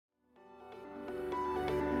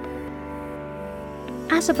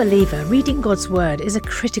As a believer, reading God's Word is a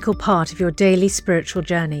critical part of your daily spiritual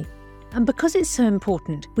journey. And because it's so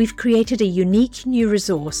important, we've created a unique new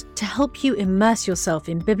resource to help you immerse yourself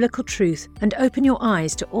in biblical truth and open your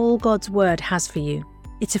eyes to all God's Word has for you.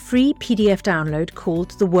 It's a free PDF download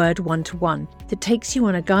called The Word 1-to-1 that takes you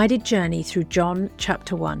on a guided journey through John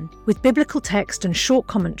chapter 1. With biblical text and short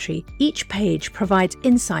commentary, each page provides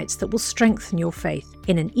insights that will strengthen your faith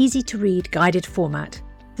in an easy-to-read guided format.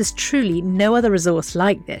 There's truly no other resource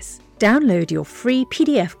like this. Download your free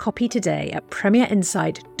PDF copy today at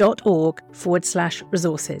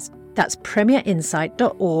premierinsight.org/resources. That's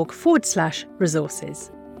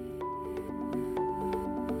premierinsight.org/resources.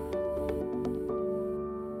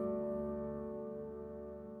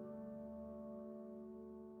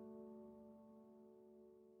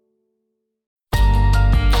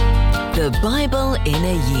 The Bible in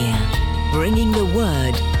a Year, bringing the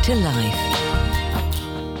Word to life.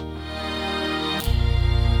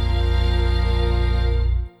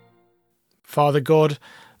 Father God,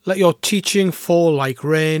 let your teaching fall like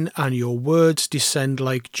rain and your words descend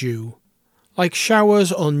like dew, like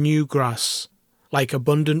showers on new grass, like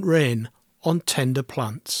abundant rain on tender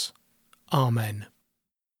plants. Amen.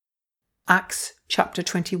 Acts chapter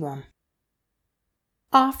 21.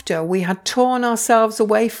 After we had torn ourselves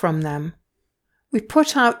away from them, we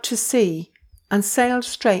put out to sea and sailed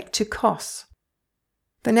straight to Kos.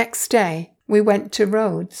 The next day we went to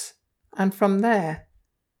Rhodes, and from there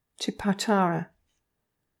to Patara.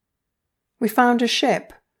 We found a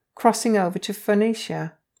ship crossing over to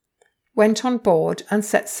Phoenicia, went on board and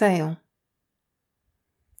set sail.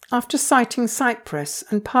 After sighting Cyprus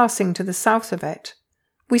and passing to the south of it,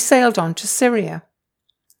 we sailed on to Syria.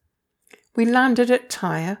 We landed at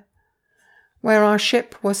Tyre, where our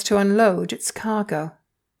ship was to unload its cargo.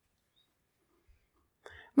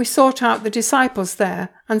 We sought out the disciples there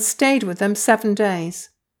and stayed with them 7 days.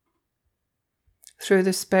 Through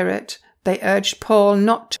the Spirit, they urged Paul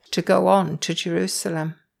not to go on to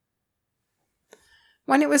Jerusalem.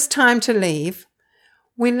 When it was time to leave,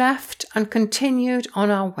 we left and continued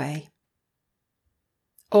on our way.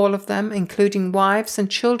 All of them, including wives and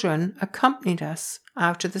children, accompanied us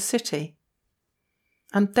out of the city.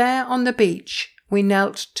 And there on the beach, we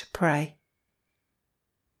knelt to pray.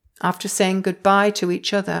 After saying goodbye to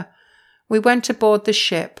each other, we went aboard the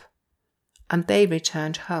ship, and they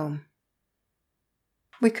returned home.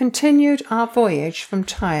 We continued our voyage from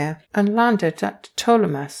Tyre and landed at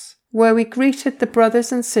Ptolemais, where we greeted the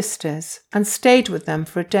brothers and sisters and stayed with them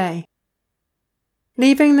for a day.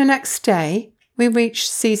 Leaving the next day, we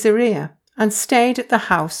reached Caesarea and stayed at the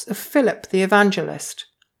house of Philip the evangelist,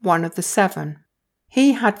 one of the 7.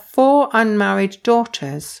 He had 4 unmarried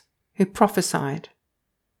daughters who prophesied.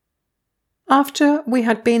 After we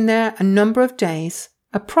had been there a number of days,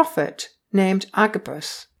 a prophet named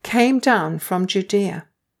Agabus came down from Judea.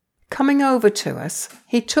 Coming over to us,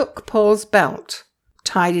 he took Paul's belt,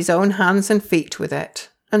 tied his own hands and feet with it,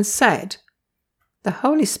 and said, "The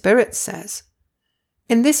Holy Spirit says,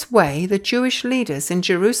 in this way the Jewish leaders in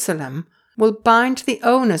Jerusalem will bind the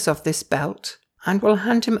owners of this belt and will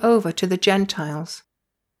hand him over to the Gentiles."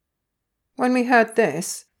 When we heard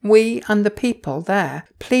this, we and the people there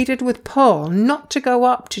pleaded with Paul not to go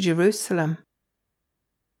up to Jerusalem.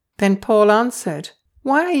 Then Paul answered,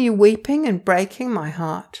 "Why are you weeping and breaking my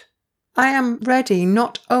heart? I am ready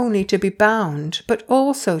not only to be bound, but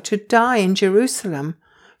also to die in Jerusalem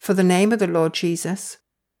for the name of the Lord Jesus."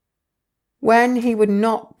 When he would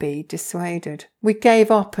not be dissuaded, we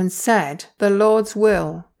gave up and said, "The Lord's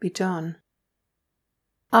will be done."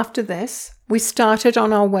 After this, we started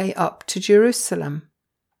on our way up to Jerusalem.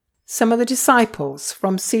 Some of the disciples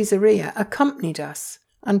from Caesarea accompanied us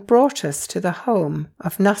and brought us to the home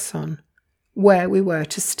of Mnason, where we were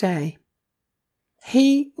to stay.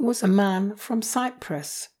 He was a man from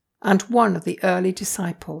Cyprus and one of the early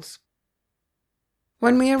disciples.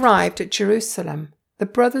 When we arrived at Jerusalem, the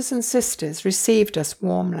brothers and sisters received us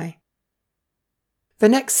warmly. The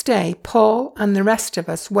next day, Paul and the rest of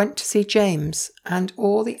us went to see James, and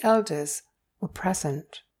all the elders were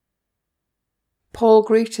present. Paul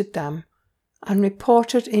greeted them and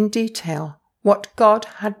reported in detail what God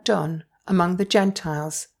had done among the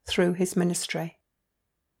Gentiles through his ministry.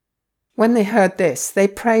 When they heard this, they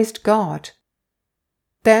praised God.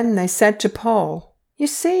 Then they said to Paul, "You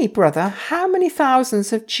see, brother, how many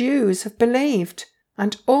thousands of Jews have believed,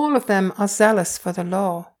 and all of them are zealous for the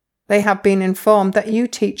law. They have been informed that you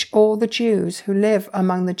teach all the Jews who live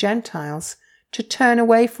among the Gentiles to turn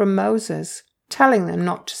away from Moses, telling them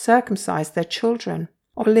not to circumcise their children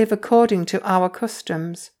or live according to our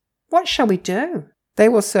customs. What shall we do? They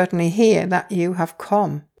will certainly hear that you have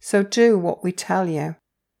come, so do what we tell you.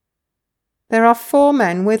 There are 4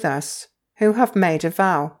 men with us who have made a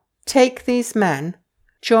vow. Take these men,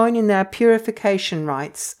 join in their purification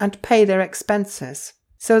rites, and pay their expenses,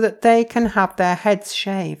 so that they can have their heads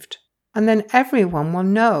shaved. And then everyone will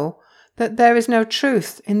know that there is no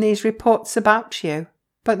truth in these reports about you,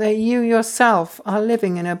 but that you yourself are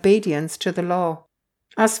living in obedience to the law.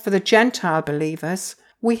 As for the Gentile believers,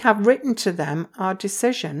 we have written to them our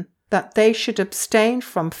decision that they should abstain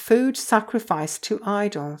from food sacrificed to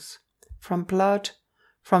idols, from blood,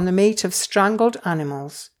 from the meat of strangled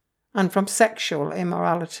animals, and from sexual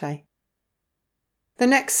immorality. The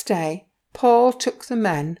next day, Paul took the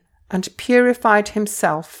men and purified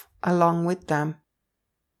himself along with them.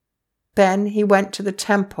 Then he went to the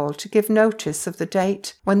temple to give notice of the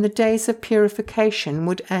date when the days of purification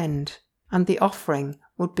would end, and the offering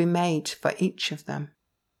would be made for each of them.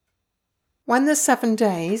 When the 7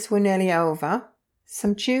 days were nearly over,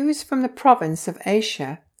 some Jews from the province of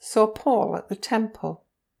Asia saw Paul at the temple.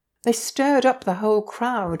 They stirred up the whole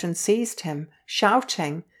crowd and seized him,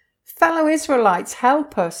 shouting, "Fellow Israelites,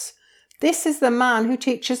 help us! This is the man who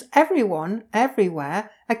teaches everyone, everywhere,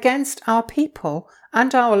 against our people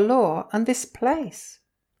and our law and this place.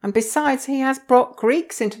 And besides, he has brought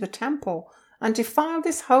Greeks into the temple and defiled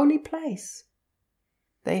this holy place."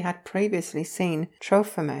 They had previously seen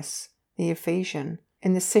Trophimus, the Ephesian,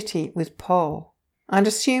 in the city with Paul, and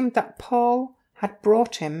assumed that Paul had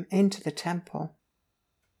brought him into the temple.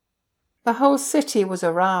 The whole city was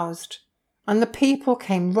aroused, and the people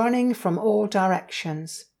came running from all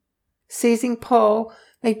directions. Seizing Paul,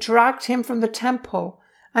 they dragged him from the temple,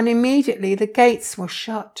 and immediately the gates were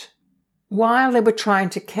shut. While they were trying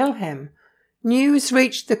to kill him, news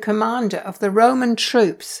reached the commander of the Roman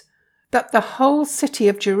troops that the whole city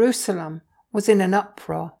of Jerusalem was in an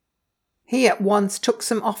uproar. He at once took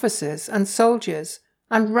some officers and soldiers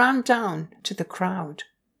and ran down to the crowd.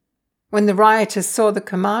 When the rioters saw the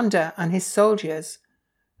commander and his soldiers,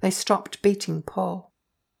 they stopped beating Paul.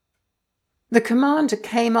 The commander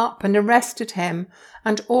came up and arrested him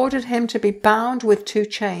and ordered him to be bound with 2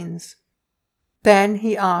 chains. Then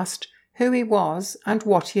he asked who he was and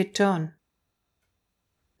what he had done.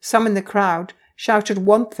 Some in the crowd shouted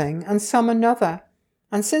one thing and some another,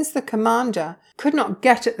 and since the commander could not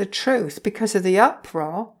get at the truth because of the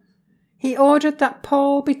uproar, he ordered that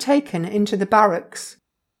Paul be taken into the barracks.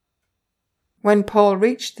 When Paul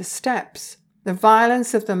reached the steps, the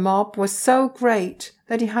violence of the mob was so great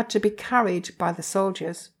that he had to be carried by the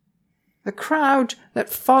soldiers. The crowd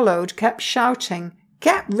that followed kept shouting,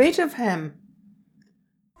 "Get rid of him!"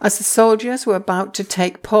 As the soldiers were about to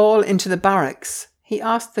take Paul into the barracks, he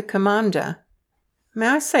asked the commander, "May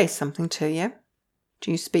I say something to you?"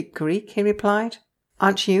 "Do you speak Greek?" he replied.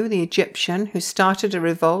 "Aren't you the Egyptian who started a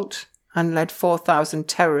revolt and led 4,000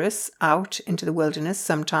 terrorists out into the wilderness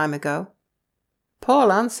some time ago?"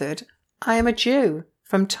 Paul answered, "I am a Jew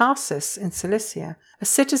from Tarsus in Cilicia, a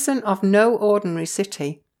citizen of no ordinary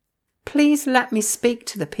city. Please let me speak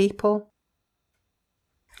to the people."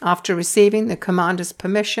 After receiving the commander's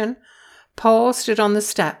permission, Paul stood on the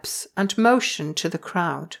steps and motioned to the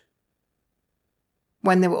crowd.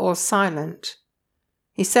 When they were all silent,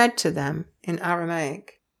 he said to them in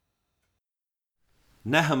Aramaic,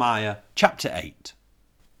 Nehemiah chapter 8.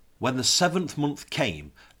 When the 7th month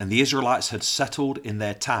came and the Israelites had settled in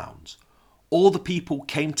their towns, all the people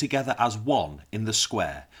came together as one in the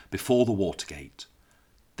square before the water gate.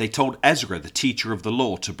 They told Ezra, the teacher of the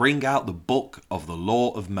law, to bring out the book of the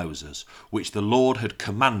law of Moses, which the Lord had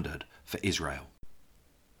commanded for Israel.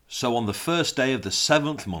 So on the 1st day of the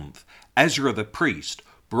 7th month, Ezra the priest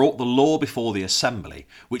brought the law before the assembly,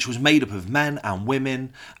 which was made up of men and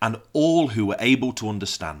women and all who were able to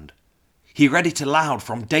understand. He read it aloud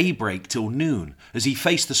from daybreak till noon as he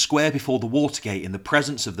faced the square before the Watergate in the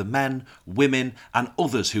presence of the men, women and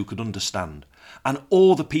others who could understand. And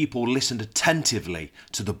all the people listened attentively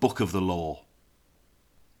to the book of the law.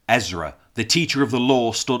 Ezra, the teacher of the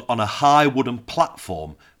law, stood on a high wooden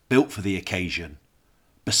platform built for the occasion.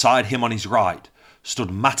 Beside him on his right stood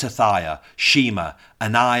Mattathiah, Shema,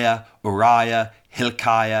 Ananiah, Uriah,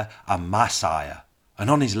 Hilkiah and Maaseiah. And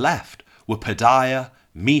on his left were Pedaiah,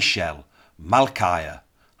 Mishael, Malchiah,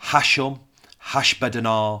 Hashum,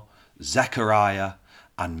 Hashbaddanah, Zechariah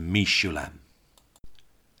and Meshullam.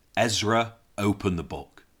 Ezra opened the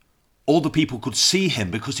book. All the people could see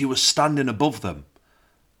him because he was standing above them.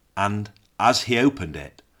 And as he opened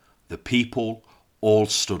it, the people all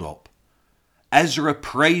stood up. Ezra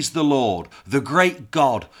praised the Lord, the great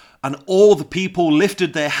God, and all the people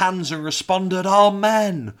lifted their hands and responded,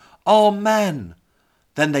 "Amen, Amen."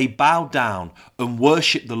 Then they bowed down and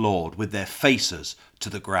worshipped the Lord with their faces to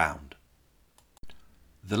the ground.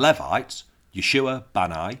 The Levites, Yeshua,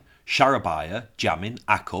 Bani, Sherebiah, Jamin,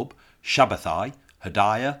 Akkub, Shabbathai,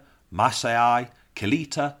 Hodiah, Maasai,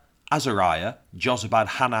 Kelita, Azariah, Jozabad,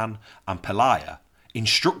 Hanan, and Peliah,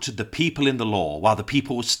 instructed the people in the law while the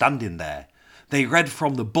people were standing there. They read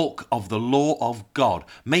from the book of the law of God,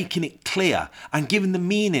 making it clear and giving the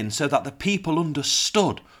meaning so that the people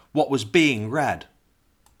understood what was being read.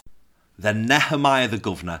 Then Nehemiah the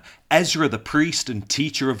governor, Ezra the priest and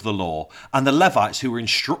teacher of the law, and the Levites who were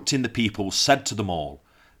instructing the people said to them all,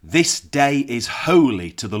 "This day is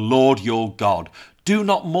holy to the Lord your God. Do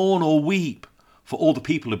not mourn or weep." For all the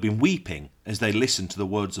people had been weeping as they listened to the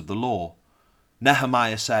words of the law.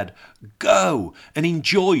 Nehemiah said, "Go and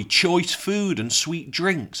enjoy choice food and sweet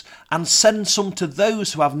drinks, and send some to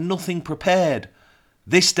those who have nothing prepared.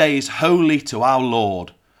 This day is holy to our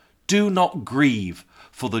Lord. Do not grieve,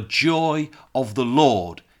 for the joy of the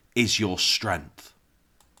Lord is your strength."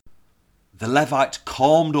 The Levite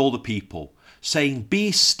calmed all the people, saying,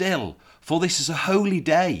 "Be still, for this is a holy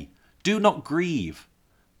day. Do not grieve."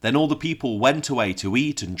 Then all the people went away to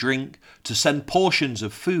eat and drink, to send portions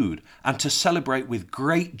of food, and to celebrate with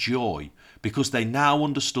great joy, because they now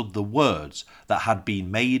understood the words that had been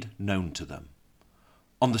made known to them.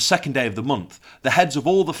 On the second day of the month, the heads of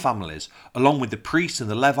all the families, along with the priests and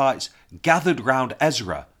the Levites, gathered round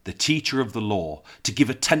Ezra, the teacher of the law, to give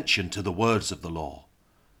attention to the words of the law.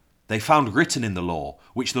 They found written in the law,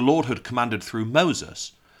 which the Lord had commanded through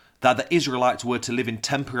Moses, that the Israelites were to live in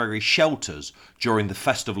temporary shelters during the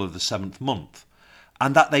festival of the 7th month,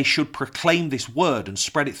 and that they should proclaim this word and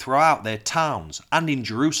spread it throughout their towns and in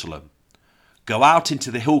Jerusalem. Go out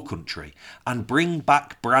into the hill country and bring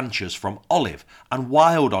back branches from olive and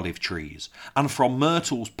wild olive trees, and from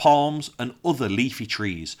myrtles, palms, and other leafy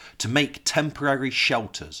trees, to make temporary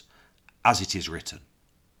shelters, as it is written.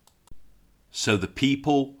 So the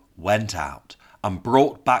people went out and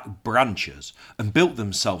brought back branches and built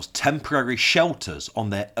themselves temporary shelters on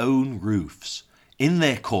their own roofs, in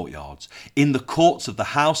their courtyards, in the courts of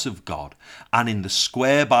the house of God, and in the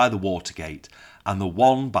square by the water gate, and the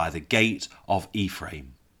one by the gate of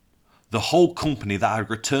Ephraim. The whole company that had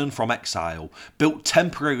returned from exile built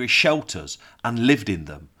temporary shelters and lived in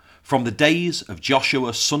them. From the days of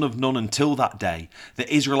Joshua son of Nun until that day,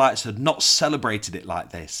 the Israelites had not celebrated it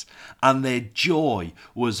like this, and their joy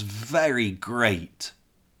was very great.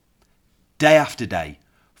 Day after day,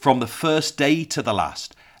 from the first day to the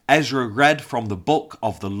last, Ezra read from the book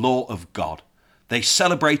of the law of God. They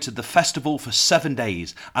celebrated the festival for 7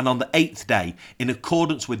 days, and on the 8th day, in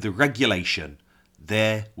accordance with the regulation,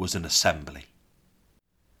 there was an assembly.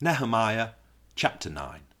 Nehemiah chapter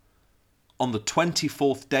 9. On the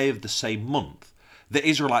 24th day of the same month, the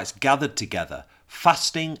Israelites gathered together,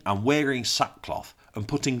 fasting and wearing sackcloth and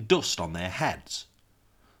putting dust on their heads.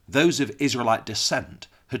 Those of Israelite descent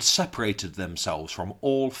had separated themselves from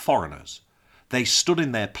all foreigners. They stood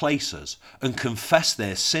in their places and confessed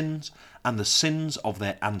their sins and the sins of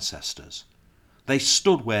their ancestors. They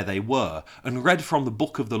stood where they were and read from the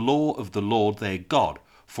book of the law of the Lord their God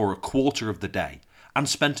for a quarter of the day, and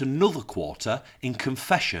spent another quarter in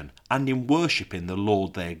confession and in worshipping the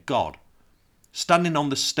Lord their God. Standing on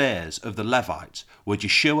the stairs of the Levites were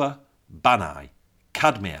Yeshua, Bani,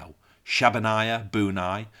 Kadmiel, Shabaniah,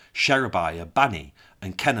 Bunai, Sherebiah, Bani,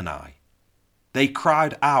 and Kenani. They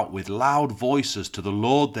cried out with loud voices to the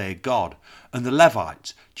Lord their God, and the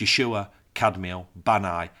Levites, Yeshua, Kadmiel,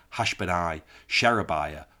 Bani, Hashbani,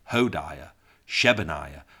 Sherebiah, Hodiah,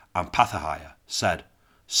 Shebaniah, and Pathahiah, said,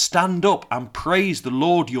 "Stand up and praise the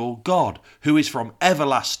Lord your God, who is from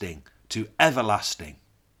everlasting to everlasting.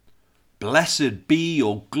 Blessed be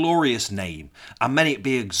your glorious name, and may it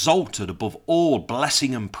be exalted above all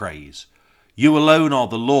blessing and praise. You alone are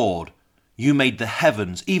the Lord. You made the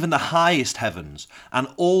heavens, even the highest heavens, and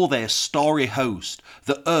all their starry host,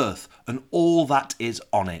 the earth and all that is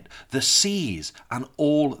on it, the seas and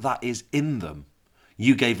all that is in them.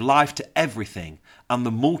 You gave life to everything, and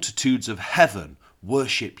the multitudes of heaven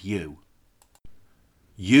worship you.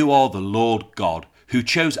 You are the Lord God, who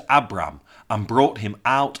chose Abram and brought him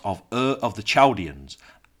out of Ur of the Chaldeans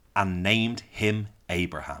and named him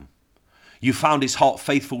Abraham. You found his heart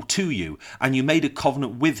faithful to you, and you made a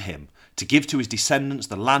covenant with him to give to his descendants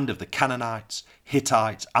the land of the Canaanites,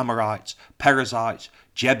 Hittites, Amorites, Perizzites,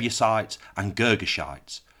 Jebusites, and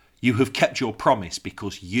Girgashites. You have kept your promise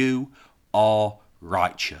because you are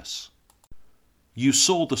righteous. You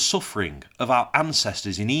saw the suffering of our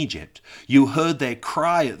ancestors in Egypt. You heard their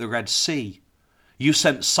cry at the Red Sea. You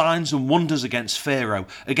sent signs and wonders against Pharaoh,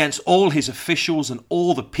 against all his officials and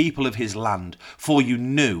all the people of his land, for you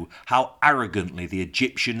knew how arrogantly the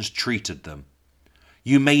Egyptians treated them.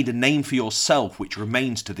 You made a name for yourself which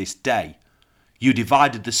remains to this day. You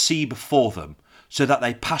divided the sea before them, so that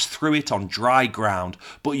they passed through it on dry ground,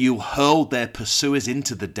 but you hurled their pursuers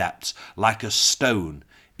into the depths like a stone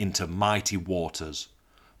into mighty waters.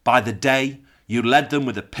 By the day you led them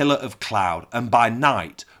with a pillar of cloud, and by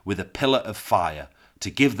night with a pillar of fire, to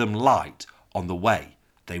give them light on the way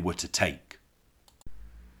they were to take.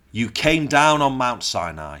 You came down on Mount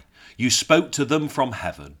Sinai. You spoke to them from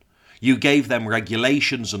heaven. You gave them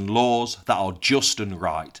regulations and laws that are just and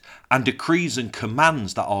right, and decrees and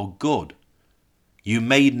commands that are good. You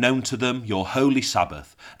made known to them your holy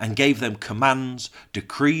Sabbath, and gave them commands,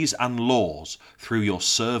 decrees, and laws through your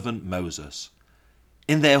servant Moses.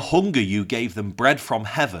 In their hunger you gave them bread from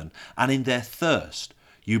heaven, and in their thirst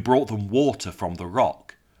you brought them water from the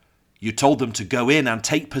rock. You told them to go in and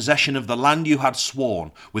take possession of the land you had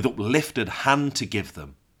sworn with uplifted hand to give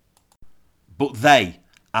them. But they,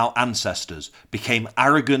 our ancestors, became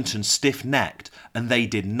arrogant and stiff-necked, and they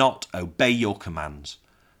did not obey your commands.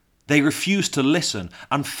 They refused to listen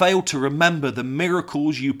and failed to remember the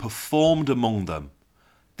miracles you performed among them.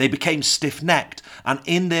 They became stiff-necked and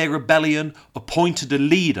in their rebellion appointed a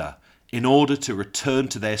leader in order to return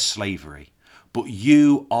to their slavery. But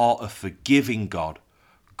you are a forgiving God,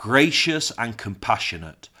 gracious and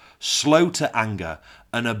compassionate, slow to anger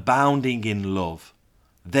and abounding in love.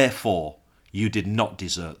 Therefore, you did not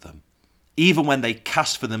desert them. Even when they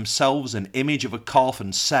cast for themselves an image of a calf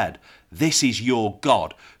and said, "This is your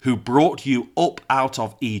God who brought you up out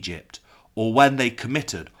of Egypt," or when they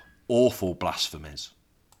committed awful blasphemies.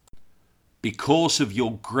 Because of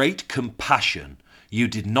your great compassion, you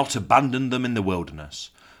did not abandon them in the wilderness.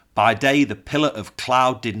 By day the pillar of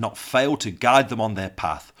cloud did not fail to guide them on their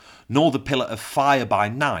path, nor the pillar of fire by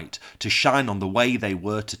night to shine on the way they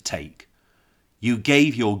were to take. You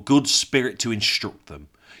gave your good spirit to instruct them.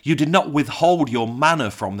 You did not withhold your manna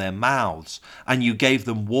from their mouths, and you gave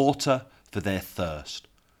them water for their thirst.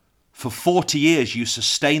 For 40 years you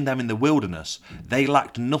sustained them in the wilderness. They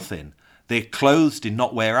lacked nothing. Their clothes did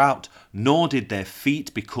not wear out, nor did their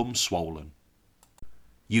feet become swollen.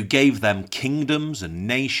 You gave them kingdoms and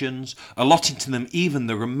nations, allotting to them even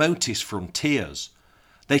the remotest frontiers.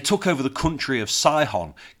 They took over the country of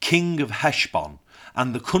Sihon, king of Heshbon,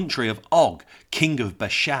 and the country of Og, king of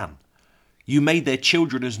Bashan. You made their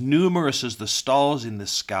children as numerous as the stars in the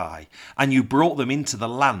sky, and you brought them into the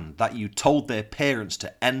land that you told their parents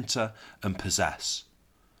to enter and possess.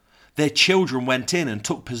 Their children went in and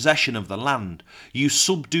took possession of the land. You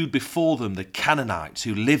subdued before them the Canaanites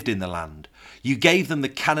who lived in the land. You gave them the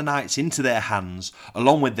Canaanites into their hands,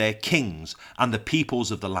 along with their kings and the peoples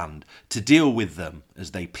of the land, to deal with them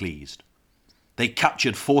as they pleased. They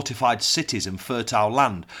captured fortified cities and fertile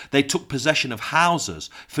land. They took possession of houses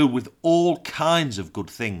filled with all kinds of good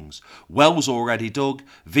things, wells already dug,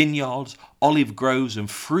 vineyards, olive groves, and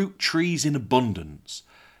fruit trees in abundance.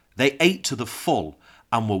 They ate to the full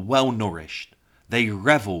and were well nourished. They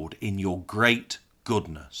revelled in your great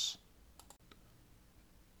goodness.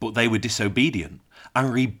 But they were disobedient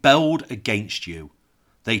and rebelled against you.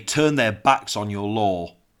 They turned their backs on your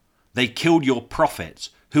law. They killed your prophets,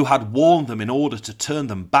 who had warned them in order to turn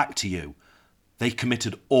them back to you. They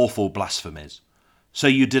committed awful blasphemies. So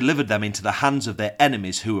you delivered them into the hands of their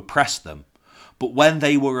enemies who oppressed them. But when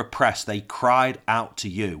they were oppressed, they cried out to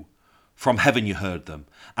you. From heaven you heard them,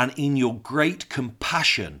 and in your great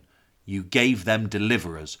compassion you gave them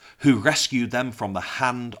deliverers, who rescued them from the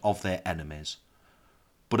hand of their enemies.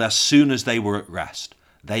 But as soon as they were at rest,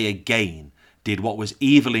 they again did what was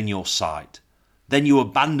evil in your sight. Then you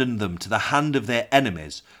abandoned them to the hand of their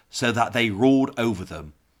enemies, so that they ruled over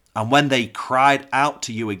them. And when they cried out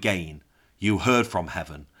to you again, you heard from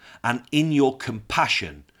heaven, and in your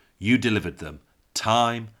compassion you delivered them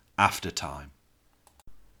time after time.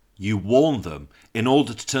 You warned them in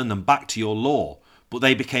order to turn them back to your law, but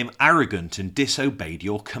they became arrogant and disobeyed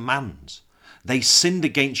your commands. They sinned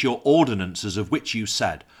against your ordinances, of which you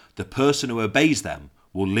said, "The person who obeys them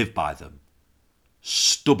will live by them."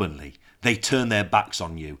 Stubbornly they turned their backs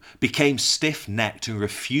on you, became stiff-necked and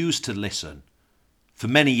refused to listen. For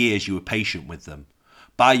many years you were patient with them.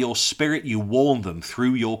 By your Spirit you warned them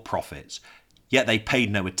through your prophets, yet they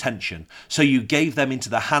paid no attention, so you gave them into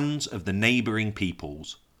the hands of the neighbouring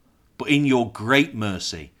peoples. But in your great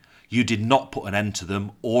mercy you did not put an end to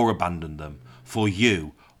them or abandon them, for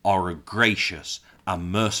you are a gracious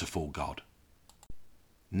and merciful God.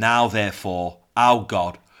 Now therefore, our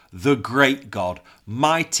God, the great God,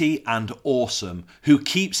 mighty and awesome, who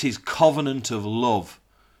keeps his covenant of love,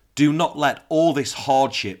 Do not let all this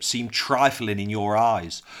hardship seem trifling in your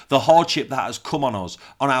eyes. The hardship that has come on us,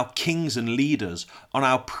 on our kings and leaders, on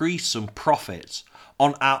our priests and prophets,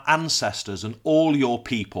 on our ancestors and all your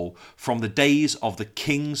people from the days of the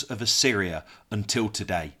kings of Assyria until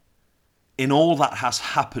today. In all that has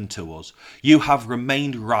happened to us, you have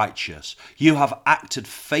remained righteous. You have acted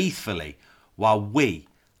faithfully while we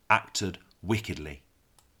acted wickedly.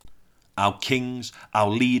 Our kings, our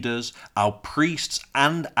leaders, our priests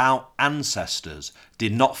and our ancestors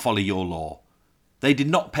did not follow your law. They did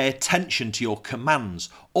not pay attention to your commands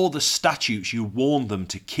or the statutes you warned them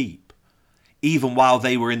to keep. Even while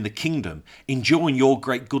they were in the kingdom, enjoying your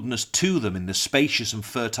great goodness to them in the spacious and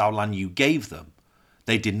fertile land you gave them,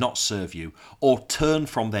 they did not serve you or turn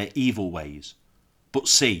from their evil ways. But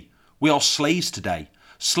see, we are slaves today,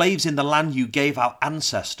 slaves in the land you gave our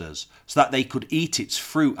ancestors, so that they could eat its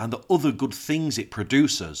fruit and the other good things it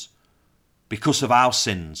produces. Because of our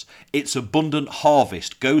sins, its abundant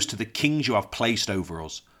harvest goes to the kings you have placed over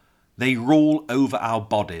us. They rule over our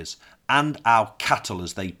bodies and our cattle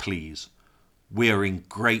as they please. We are in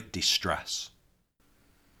great distress.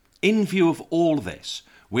 In view of all this,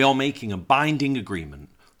 we are making a binding agreement,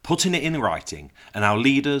 putting it in writing, and our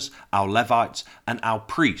leaders, our Levites, and our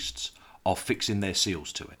priests are fixing their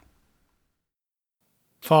seals to it.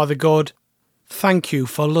 Father God, thank you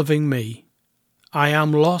for loving me. I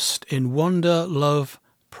am lost in wonder, love,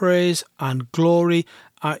 praise, and glory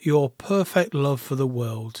at your perfect love for the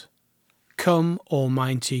world. Come,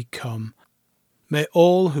 Almighty, come. May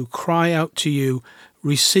all who cry out to you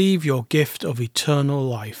receive your gift of eternal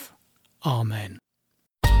life. Amen.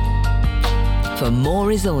 For more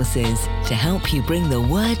resources to help you bring the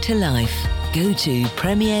word to life, go to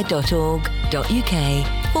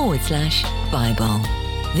premier.org.uk/Bible.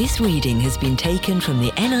 This reading has been taken from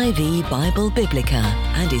the NIV Bible Biblica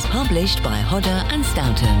and is published by Hodder and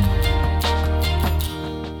Stoughton.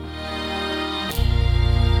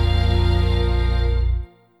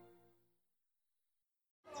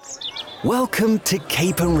 Welcome to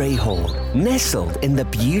Cape and Ray Hall, nestled in the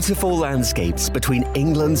beautiful landscapes between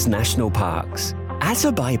England's national parks. As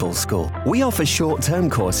a Bible school, we offer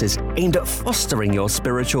short-term courses aimed at fostering your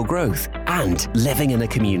spiritual growth and living in a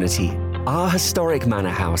community. Our historic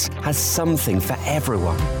manor house has something for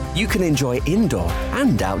everyone. You can enjoy indoor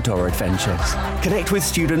and outdoor adventures, connect with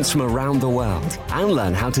students from around the world, and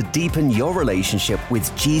learn how to deepen your relationship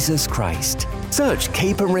with Jesus Christ. Search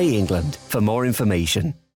Cape and Ray England for more information.